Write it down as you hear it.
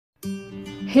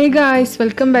Hey guys,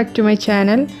 welcome back to my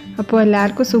channel. അപ്പോൾ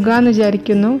എല്ലാവർക്കും സുഖാന്ന്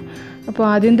വിചാരിക്കുന്നു. അപ്പോൾ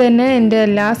ആദ്യം തന്നെ എൻ്റെ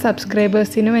എല്ലാ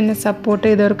സബ്സ്ക്രൈബേഴ്സിനും എന്നെ സപ്പോർട്ട്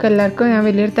ചെയ്തവർക്കും എല്ലാവർക്കും ഞാൻ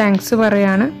വലിയൊരു താങ്ക്സ്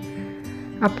പറയാണ്.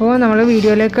 അപ്പോൾ നമ്മൾ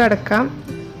വീഡിയോയിലേക്ക് കടക്കാം.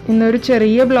 ഇന്നൊരു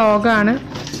ചെറിയ വ്ളോഗാണ്.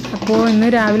 അപ്പോൾ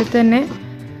ഇന്ന് രാവിലെ തന്നെ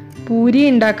പൂരി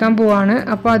ഉണ്ടാക്കാൻ പോവാണ്.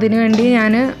 അപ്പോൾ അതിനു വേണ്ടി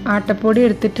ഞാൻ ആട്ടപ്പൊടി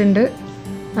എടുത്തിട്ടുണ്ട്.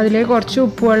 അതിലേക്ക് കുറച്ച്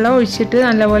ഉപ്പുവെള്ളം ഒഴിച്ചിട്ട്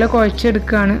നല്ലപോലെ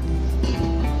കുഴച്ചെടുക്കുകയാണ്.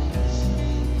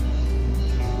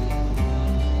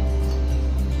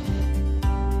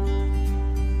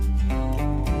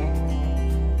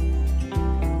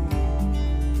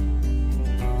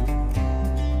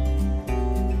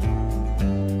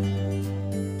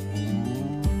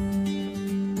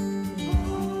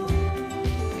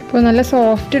 അപ്പോൾ നല്ല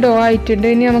സോഫ്റ്റ് ഡോ ആയിട്ടുണ്ട്.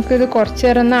 ഇനി നമുക്കിത് കുറച്ച്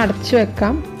നേരം ഒന്ന് അടച്ചു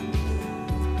വെക്കാം.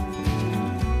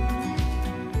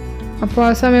 അപ്പോൾ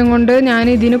ആ സമയം കൊണ്ട് ഞാൻ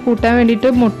ഇതിന് കൂട്ടാൻ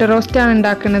വേണ്ടിയിട്ട് മുട്ട റോസ്റ്റാണ്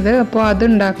ഉണ്ടാക്കുന്നത്. അപ്പോൾ അത്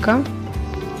ഉണ്ടാക്കാം.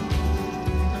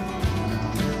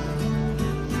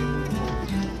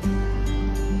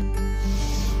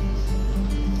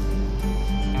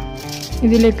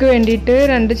 ഇതിലേക്ക് വേണ്ടിയിട്ട്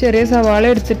 2 ചെറിയ സവാള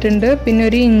എടുത്തിട്ടുണ്ട്. പിന്നെ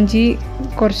ഒരു ഇഞ്ചി,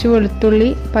 കുറച്ച് വെളുത്തുള്ളി,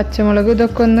 പച്ചമുളക്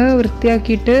ഇതൊക്കെ ഒന്ന്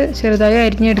വൃത്തിയാക്കിയിട്ട് ചെറുതായി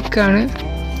അരിഞ്ഞെടുക്കുകയാണ്.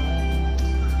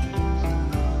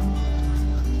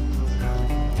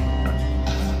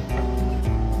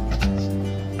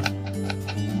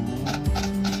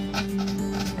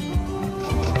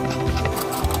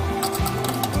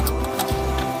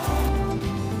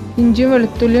 ഇഞ്ചിയും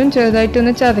വെളുത്തുള്ളിയും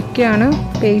ചെറുതായിട്ടൊന്ന് ചതക്കുകയാണ്.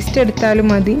 പേസ്റ്റ് എടുത്താലും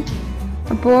മതി.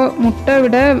 അപ്പോൾ മുട്ട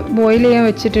ഇവിടെ ബോയിൽ ചെയ്യാൻ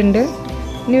വെച്ചിട്ടുണ്ട്.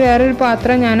 ഇനി വേറൊരു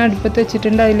പാത്രം ഞാൻ അടുപ്പത്ത്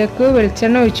വെച്ചിട്ടുണ്ട്. അതിലേക്ക്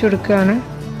വെളിച്ചെണ്ണ ഒഴിച്ചു കൊടുക്കുകയാണ്.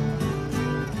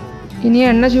 ഇനി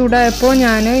എണ്ണ ചൂടായപ്പോൾ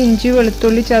ഞാൻ ഇഞ്ചി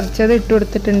വെളുത്തുള്ളി ചതച്ചത് ഇട്ട്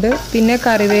കൊടുത്തിട്ടുണ്ട്. പിന്നെ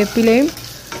കറിവേപ്പിലയും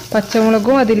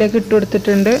പച്ചമുളകും അതിലേക്ക് ഇട്ട്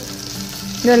കൊടുത്തിട്ടുണ്ട്.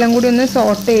 ഇതെല്ലാം കൂടി ഒന്ന്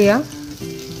സോട്ട് ചെയ്യാം.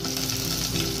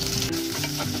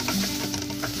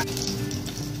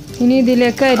 ഇനി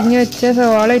ഇതിലേക്ക് അരിഞ്ഞു വെച്ച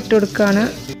സവാള ഇട്ട് കൊടുക്കുകയാണ്.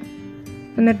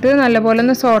 എന്നിട്ട് നല്ലപോലെ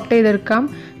ഒന്ന് സോട്ട് ചെയ്തെടുക്കാം.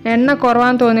 എണ്ണ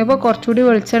കുറവാന്ന് തോന്നിയപ്പോൾ കുറച്ചുകൂടി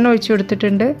വെളിച്ചെണ്ണ ഒഴിച്ചു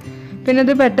കൊടുത്തിട്ടുണ്ട്. പിന്നെ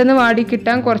ഇത് പെട്ടെന്ന് വാടി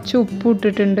കിട്ടാൻ കുറച്ച് ഉപ്പ്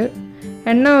ഇട്ടിട്ടുണ്ട്.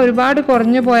 എണ്ണ ഒരുപാട്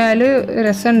കുറഞ്ഞു പോയാൽ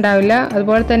രസം ഉണ്ടാവില്ല,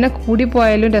 അതുപോലെ തന്നെ കൂടി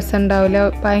പോയാലും രസം ഉണ്ടാവില്ല,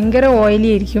 ഭയങ്കര ഓയിലി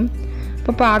ആയിരിക്കും.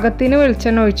 അപ്പോൾ പാകത്തിന്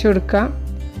വെളിച്ചെണ്ണ ഒഴിച്ചു കൊടുക്കാം.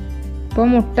 ഇപ്പോൾ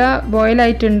മുട്ട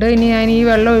ബോയിലായിട്ടുണ്ട്. ഇനി ഞാൻ ഈ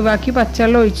വെള്ളം ഒഴിവാക്കി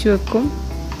പച്ചവെള്ളം ഒഴിച്ചു വെക്കും.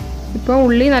 ഇപ്പോൾ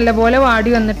ഉള്ളി നല്ലപോലെ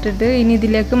വാടി വന്നിട്ടുണ്ട്. ഇനി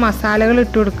ഇതിലേക്ക് മസാലകൾ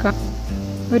ഇട്ട് കൊടുക്കാം.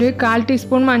 ഒരു 1/4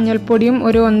 ടീസ്പൂൺ മഞ്ഞൾപ്പൊടിയും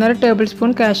ഒരു 1.5 table spoon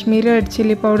Kashmiri red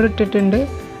chilli powder ഇട്ടിട്ടുണ്ട്.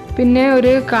 പിന്നെ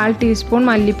ഒരു 1/4 ടീസ്പൂൺ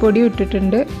മല്ലിപ്പൊടിയും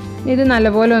ഇട്ടിട്ടുണ്ട്. ഇത്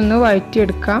നല്ലപോലെ ഒന്ന്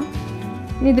വഴറ്റിയെടുക്കാം.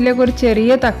 ഇനി ഇതിലേക്ക് ഒരു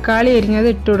ചെറിയ തക്കാളി എരിഞ്ഞത്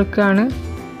ഇട്ട് കൊടുക്കുകയാണ്.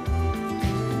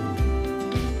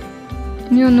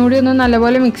 ഇനി ഒന്നുകൂടി ഒന്ന്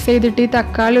നല്ലപോലെ മിക്സ് ചെയ്തിട്ട് ഈ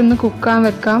തക്കാളി ഒന്ന് കുക്കാൻ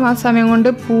വെക്കാം. ആ സമയം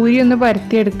കൊണ്ട് പൂരി ഒന്ന്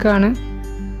പരത്തിയെടുക്കുകയാണ്.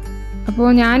 അപ്പോൾ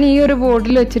ഞാൻ ഈ ഒരു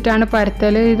ബോർഡിൽ വെച്ചിട്ടാണ്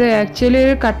പരത്തൽ. ഇത് ആക്ച്വലി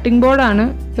ഒരു കട്ടിംഗ് ബോർഡാണ്,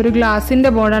 ഒരു ഗ്ലാസിൻ്റെ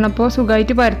ബോർഡാണ്. അപ്പോൾ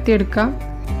സുഖമായിട്ട് പരത്തിയെടുക്കാം.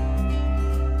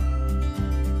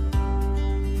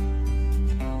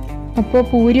 അപ്പോൾ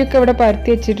പൂരിയൊക്കെ ഇവിടെ പരത്തി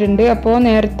വെച്ചിട്ടുണ്ട്. അപ്പോൾ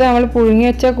നേരത്തെ നമ്മൾ പുഴുങ്ങി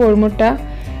വെച്ച കോഴിമുട്ട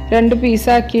 2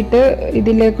 പീസാക്കിയിട്ട്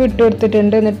ഇതിലേക്ക് ഇട്ട്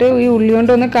കൊടുത്തിട്ടുണ്ട്. എന്നിട്ട് ഈ ഉള്ളി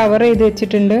കൊണ്ടൊന്ന് കവർ ചെയ്ത്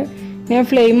വെച്ചിട്ടുണ്ട്. ഞാൻ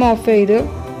ഫ്ലെയിം ഓഫ് ചെയ്തു.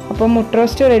 അപ്പോൾ മുട്ട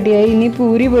റോസ്റ്റ് റെഡിയായി. ഇനി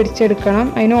പൂരി പൊരിച്ചെടുക്കണം.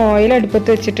 അതിന് ഓയിൽ അടുപ്പത്ത്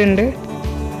വെച്ചിട്ടുണ്ട്.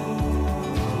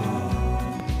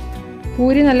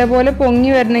 പൂരി നല്ലപോലെ പൊങ്ങി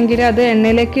വരണമെങ്കിൽ അത്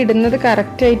എണ്ണയിലേക്ക് ഇടുന്നത്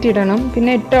കറക്റ്റായിട്ട് ഇടണം.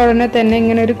 പിന്നെ ഇട്ട ഉടനെ തന്നെ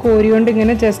ഇങ്ങനെ ഒരു കോരി കൊണ്ട്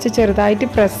ഇങ്ങനെ ജസ്റ്റ് ചെറുതായിട്ട്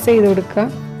പ്രസ് ചെയ്ത് കൊടുക്കുക.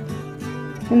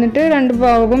 എന്നിട്ട് 2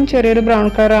 ഭാഗവും ചെറിയൊരു ബ്രൗൺ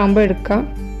കളർ ആകുമ്പോൾ എടുക്കാം.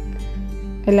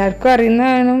 എല്ലാവർക്കും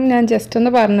അറിയുന്നതാണ്, ഞാൻ ജസ്റ്റ്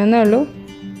ഒന്ന് പറഞ്ഞതേ ഉള്ളൂ.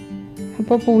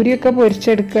 അപ്പോൾ പൂരിയൊക്കെ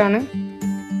പൊരിച്ചെടുക്കുകയാണ്.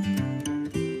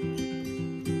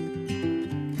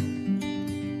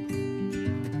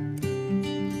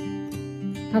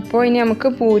 അപ്പോൾ ഇനി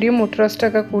നമുക്ക് പൂരിയും മുട്ട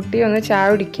റോസ്റ്റൊക്കെ കൂട്ടി ഒന്ന് ചായ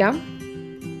കുടിക്കാം.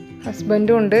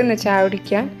 ഹസ്ബൻഡും ഉണ്ട് ഇന്ന് ചായ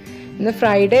കുടിക്കാൻ. ഇന്ന്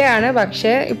ഫ്രൈഡേ ആണ്,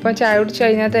 പക്ഷേ ഇപ്പം ചായ കുടിച്ച്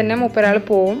കഴിഞ്ഞാൽ തന്നെ മൂപ്പരാൾ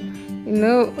പോവും.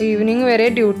 ഇന്ന് ഈവനിങ് വരെ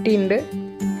ഡ്യൂട്ടി ഉണ്ട്.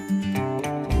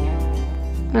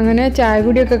 അങ്ങനെ ചായ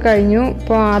കുടിയൊക്കെ കഴിഞ്ഞു.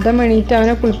 ഇപ്പോൾ ആദ്യം എണീറ്റ്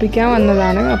അവനെ കുളിപ്പിക്കാൻ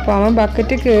വന്നതാണ്. അപ്പോൾ അവൻ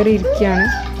ബക്കറ്റ് കയറിയിരിക്കുകയാണ്.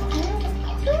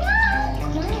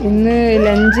 ഇന്ന്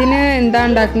ലഞ്ചിന് എന്താ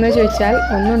ഉണ്ടാക്കുന്നത് ചോദിച്ചാൽ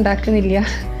ഒന്നും ഉണ്ടാക്കുന്നില്ല.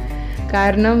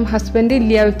 കാരണം ഹസ്ബൻഡ്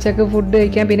ഇല്ല ഉച്ചക്ക് ഫുഡ്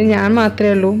കഴിക്കാൻ. പിന്നെ ഞാൻ മാത്രമേ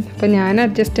ഉള്ളൂ. അപ്പോൾ ഞാൻ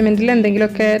അഡ്ജസ്റ്റ്മെൻറ്റിൽ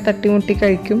എന്തെങ്കിലുമൊക്കെ തട്ടിമുട്ടി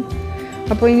കഴിക്കും.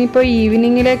 അപ്പോൾ ഇനിയിപ്പോൾ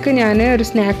ഈവനിങ്ങിലേക്ക് ഞാൻ ഒരു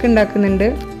സ്നാക്ക് ഉണ്ടാക്കുന്നുണ്ട്.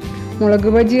 മുളക്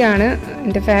ബജിയാണ്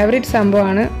എൻ്റെ ഫേവറേറ്റ്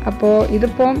സംഭവമാണ്. അപ്പോൾ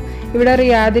ഇതിപ്പം ഇവിടെ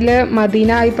റിയാദിൽ മദീന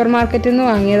ഹൈപ്പർ മാർക്കറ്റിൽ നിന്ന്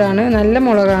വാങ്ങിയതാണ്. നല്ല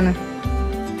മുളകാണ്.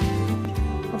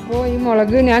 അപ്പോൾ ഈ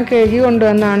മുളക് ഞാൻ കഴുകി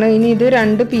കൊണ്ടുവന്നതാണ്. ഇനി ഇത്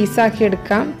 2 പീസാക്കി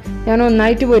എടുക്കാം. ഞാൻ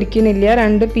ഒന്നായിട്ട് പൊരിക്കുന്നില്ല,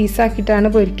 2 പീസാക്കിയിട്ടാണ്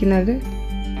പൊരിക്കുന്നത്.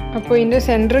 അപ്പോൾ ഇതിൻ്റെ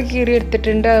സെൻറ്റർ കീറി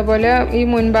എടുത്തിട്ടുണ്ട്. അതുപോലെ ഈ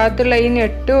മുൻഭാഗത്തുള്ള ഈ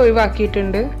നെട്ട്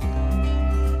ഒഴിവാക്കിയിട്ടുണ്ട്.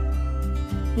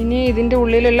 ഇനി ഇതിൻ്റെ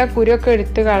ഉള്ളിലുള്ള കുരുവൊക്കെ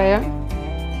എടുത്ത് കളയാം.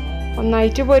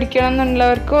 ഒന്നായിട്ട് പൊരിക്കണം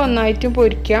എന്നുള്ളവർക്ക് ഒന്നായിട്ടും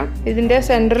പൊരിക്കാം. ഇതിൻ്റെ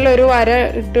സെൻറ്ററിൽ ഒരു വര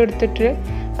ഇട്ട് എടുത്തിട്ട്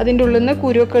അതിൻ്റെ ഉള്ളിൽ നിന്ന്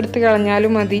കുരുവൊക്കെ എടുത്ത്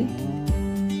കളഞ്ഞാലും മതി.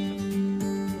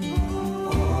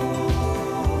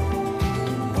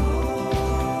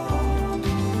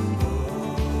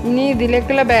 ഇനി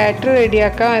ഇതിലേക്കുള്ള ബാറ്റർ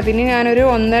റെഡിയാക്കാം. അതിന് ഞാനൊരു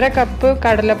 1.5 കപ്പ്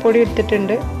കടലപ്പൊടി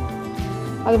എടുത്തിട്ടുണ്ട്.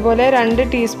 അതുപോലെ 2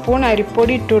 ടീസ്പൂൺ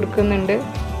അരിപ്പൊടി ഇട്ട് കൊടുക്കുന്നുണ്ട്.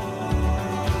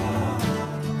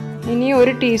 ഇനി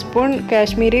 1 teaspoon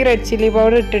Kashmiri red chilli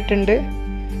powder ഇട്ടിട്ടുണ്ട്.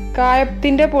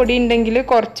 കായത്തിൻ്റെ പൊടി ഉണ്ടെങ്കിൽ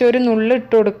കുറച്ചൊരു നുള്ള്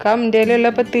ഇട്ട് കൊടുക്കാം. എൻ്റെ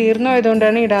കയ്യിലുള്ളപ്പോൾ തീർന്നു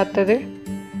പോയതുകൊണ്ടാണ് ഇടാത്തത്.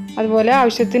 അതുപോലെ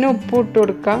ആവശ്യത്തിന് ഉപ്പ് ഇട്ട്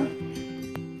കൊടുക്കാം.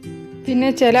 പിന്നെ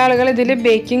ചില ആളുകൾ ഇതിൽ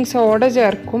ബേക്കിംഗ് സോഡ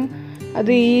ചേർക്കും,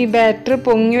 അത് ഈ ബാറ്റർ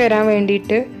പൊങ്ങി വരാൻ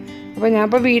വേണ്ടിയിട്ട്. അപ്പോൾ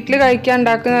ഞാനിപ്പോൾ വീട്ടിൽ കഴിക്കാൻ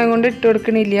ഉണ്ടാക്കുന്നത് കൊണ്ട് ഇട്ട്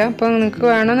കൊടുക്കണില്ല. അപ്പോൾ നിങ്ങൾക്ക്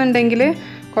വേണമെന്നുണ്ടെങ്കിൽ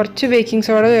കുറച്ച് ബേക്കിംഗ്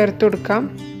സോഡ ചേർത്ത് കൊടുക്കാം.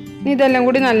 ഇനി ഇതെല്ലാം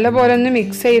കൂടി നല്ലപോലെ ഒന്ന്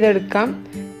മിക്സ് ചെയ്തെടുക്കാം.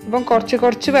 അപ്പം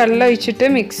കുറച്ച് വെള്ളം ഒഴിച്ചിട്ട്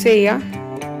മിക്സ് ചെയ്യാം.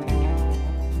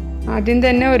 ആദ്യം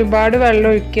തന്നെ ഒരുപാട് വെള്ളം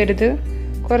ഒഴിക്കരുത്.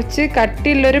 കുറച്ച്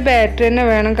കട്ടിയുള്ളൊരു ബാറ്റർ തന്നെ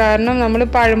വേണം. കാരണം നമ്മൾ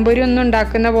പഴംപൊരി ഒന്നും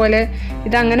ഉണ്ടാക്കുന്ന പോലെ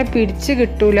ഇതങ്ങനെ പിടിച്ച്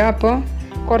കിട്ടൂല. അപ്പോൾ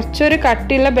കുറച്ചൊരു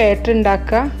കട്ടിയുള്ള ബാറ്റർ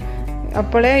ഉണ്ടാക്കുക.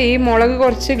 അപ്പോഴേ ഈ മുളക്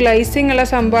കുറച്ച് ഗ്ലൈസിങ് ഉള്ള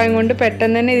സംഭവം കൊണ്ട്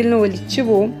പെട്ടെന്ന് തന്നെ ഇതിൽ നിന്ന് ഒലിച്ചു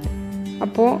പോവും.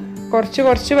 അപ്പോൾ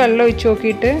കുറച്ച് വെള്ളം ഒഴിച്ച്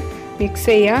നോക്കിയിട്ട് മിക്സ്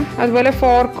ചെയ്യുക. അതുപോലെ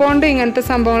ഫോർക്ക് കൊണ്ട് ഇങ്ങനത്തെ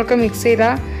സംഭവങ്ങളൊക്കെ മിക്സ്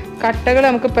ചെയ്താൽ കട്ടകൾ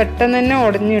നമുക്ക് പെട്ടെന്ന് തന്നെ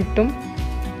ഉടഞ്ഞു കിട്ടും.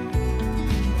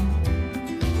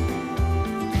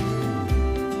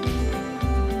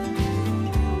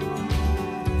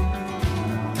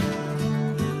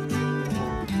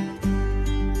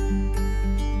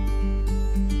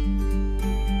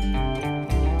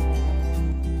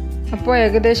 അപ്പോൾ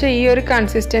ഏകദേശം ഈ ഒരു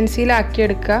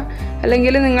കൺസിസ്റ്റൻസിയിലാക്കിയെടുക്കുക.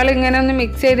 അല്ലെങ്കിൽ നിങ്ങൾ ഇങ്ങനെ ഒന്ന്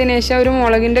മിക്സ് ചെയ്തതിന് ശേഷം ഒരു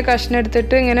മുളകിൻ്റെ കഷ്ണം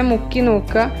എടുത്തിട്ട് ഇങ്ങനെ മുക്കി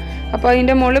നോക്കുക. അപ്പോൾ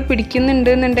അതിൻ്റെ മുകളിൽ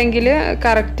പിടിക്കുന്നുണ്ടെന്നുണ്ടെങ്കിൽ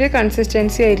കറക്റ്റ്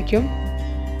കൺസിസ്റ്റൻസി ആയിരിക്കും.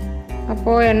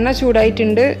 അപ്പോൾ എണ്ണ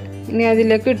ചൂടായിട്ടുണ്ട്. ഇനി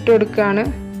അതിലേക്ക് ഇട്ട് കൊടുക്കുകയാണ്.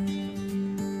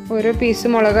 ഓരോ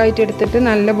പീസ് മുളകായിട്ട് എടുത്തിട്ട്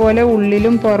നല്ലപോലെ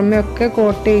ഉള്ളിലും പുറമേ ഒക്കെ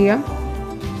കോട്ട് ചെയ്യുക.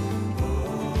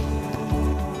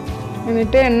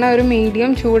 എന്നിട്ട് എണ്ണ ഒരു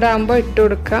മീഡിയം ചൂടാകുമ്പോൾ ഇട്ട്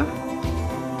കൊടുക്കുക.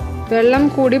 വെള്ളം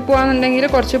കൂടി പോകാന്നുണ്ടെങ്കിൽ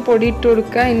കുറച്ച് പൊടി ഇട്ട്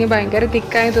കൊടുക്കുക. ഇനി ഭയങ്കര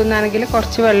തിക്കായി തോന്നുകയാണെങ്കിൽ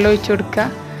കുറച്ച് വെള്ളം ഒഴിച്ച് കൊടുക്കുക.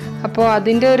 അപ്പോൾ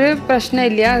അതിൻ്റെ ഒരു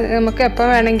പ്രശ്നമില്ല. നമുക്ക് എപ്പോൾ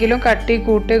വേണമെങ്കിലും കട്ടി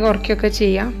കൂട്ടി കുറയ്ക്കുകയൊക്കെ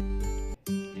ചെയ്യാം.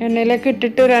 എണ്ണയിലേക്ക്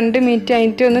ഇട്ടിട്ട് 2 മിനിറ്റ്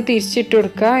കഴിഞ്ഞിട്ട് ഒന്ന് തിരിച്ചിട്ട്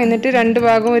കൊടുക്കുക. എന്നിട്ട് 2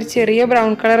 ഭാഗം ഒരു ചെറിയ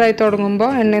ബ്രൗൺ കളറായി തുടങ്ങുമ്പോൾ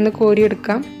എണ്ണയിൽ നിന്ന്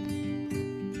കോരിയെടുക്കാം.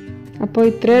 അപ്പോൾ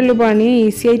ഇത്രയേ ഉള്ളൂ പണി.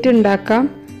 ഈസി ആയിട്ട് ഉണ്ടാക്കാം.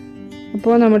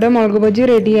 അപ്പോൾ നമ്മുടെ മുളക് ബജി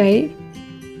റെഡിയായി.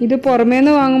 ഇത് പുറമേ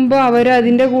നിന്ന് വാങ്ങുമ്പോൾ അവർ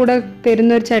അതിൻ്റെ കൂടെ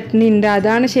തരുന്നൊരു ചട്നി ഉണ്ട്.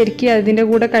 അതാണ് ശരിക്കും അതിൻ്റെ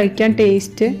കൂടെ കഴിക്കാൻ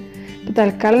ടേസ്റ്റ്. അപ്പോൾ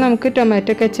തൽക്കാലം നമുക്ക്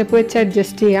ടൊമാറ്റോ കെച്ചപ്പ് വെച്ച്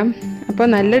അഡ്ജസ്റ്റ് ചെയ്യാം. അപ്പോൾ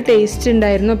നല്ല ടേസ്റ്റ്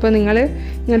ഉണ്ടായിരുന്നു. അപ്പോൾ നിങ്ങൾ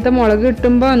ഇങ്ങനത്തെ മുളക്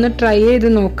കിട്ടുമ്പോൾ ഒന്ന് ട്രൈ ചെയ്ത്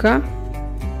നോക്കുക.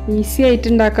 ഈസി ആയിട്ട്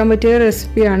ഉണ്ടാക്കാൻ പറ്റിയ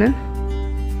റെസിപ്പിയാണ്.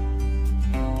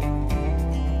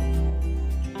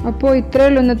 അപ്പോൾ ഇത്രയേ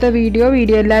ഉള്ളൂ ഇന്നത്തെ വീഡിയോ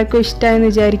എല്ലാവർക്കും ഇഷ്ടമായെന്ന്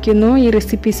വിചാരിക്കുന്നു. ഈ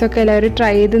റെസിപ്പീസൊക്കെ എല്ലാവരും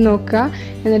ട്രൈ ചെയ്ത് നോക്കുക.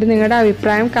 എന്നിട്ട് നിങ്ങളുടെ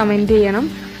അഭിപ്രായം കമൻറ്റ് ചെയ്യണം.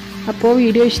 അപ്പോൾ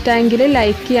വീഡിയോ ഇഷ്ടമായെങ്കിൽ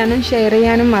ലൈക്ക് ചെയ്യാനും ഷെയർ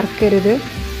ചെയ്യാനും മറക്കരുത്.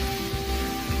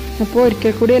 അപ്പോൾ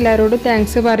ഒരിക്കൽ കൂടി എല്ലാവരോടും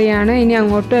താങ്ക്സ് പറയുകയാണ്. ഇനി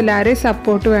അങ്ങോട്ടും എല്ലാവരെയും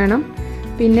സപ്പോർട്ട് വേണം.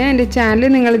 പിന്നെ എൻ്റെ ചാനൽ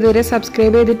നിങ്ങൾ ഇതുവരെ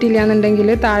സബ്സ്ക്രൈബ് ചെയ്തിട്ടില്ല എന്നുണ്ടെങ്കിൽ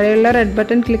താഴെയുള്ള റെഡ്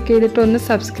ബട്ടൺ ക്ലിക്ക് ചെയ്തിട്ട് ഒന്ന്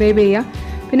സബ്സ്ക്രൈബ് ചെയ്യുക.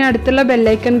 പിന്നെ അടുത്തുള്ള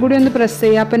ബെല്ലൈക്കൺ കൂടി ഒന്ന് പ്രസ്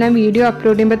ചെയ്യുക. അപ്പോൾ ഞാൻ വീഡിയോ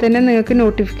അപ്ലോഡ് ചെയ്യുമ്പോൾ തന്നെ നിങ്ങൾക്ക്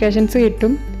നോട്ടിഫിക്കേഷൻസ്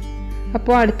കിട്ടും.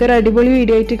 അപ്പോൾ അടുത്തൊരു അടിപൊളി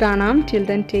വീഡിയോ ആയിട്ട് കാണാം. Till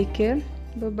then take care.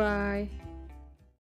 By.